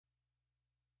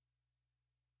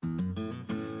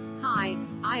Hi,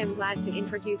 I am glad to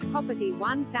introduce property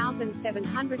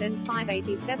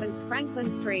 1705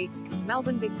 Franklin Street,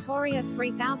 Melbourne, Victoria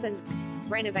 3000,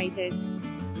 renovated.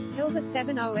 Tilda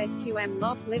 70SQM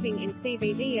loft living in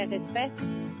CBD at its best.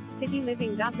 City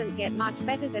living doesn't get much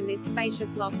better than this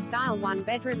spacious loft-style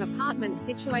one-bedroom apartment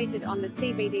situated on the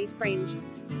CBD fringe.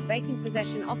 Vacant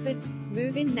possession offered.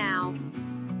 Move in now.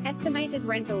 Estimated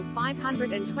rental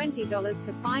 $520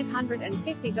 to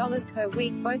 $550 per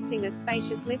week, boasting a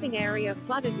spacious living area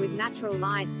flooded with natural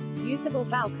light, usable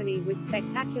balcony with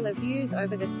spectacular views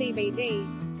over the CBD,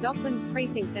 Docklands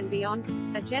precinct and beyond,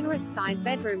 a generous-sized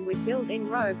bedroom with built-in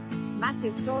robes,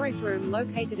 massive storage room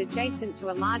located adjacent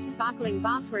to a large sparkling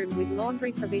bathroom with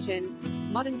laundry provisions,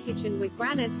 modern kitchen with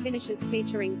granite finishes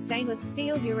featuring stainless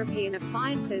steel European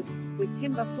appliances, with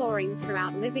timber flooring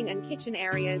throughout living and kitchen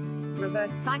areas,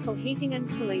 reverse cycle heating and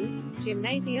cooling,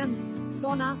 gymnasium,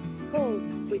 sauna, pool,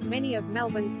 with many of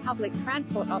Melbourne's public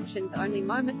transport options only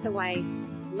moments away.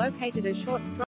 Located a short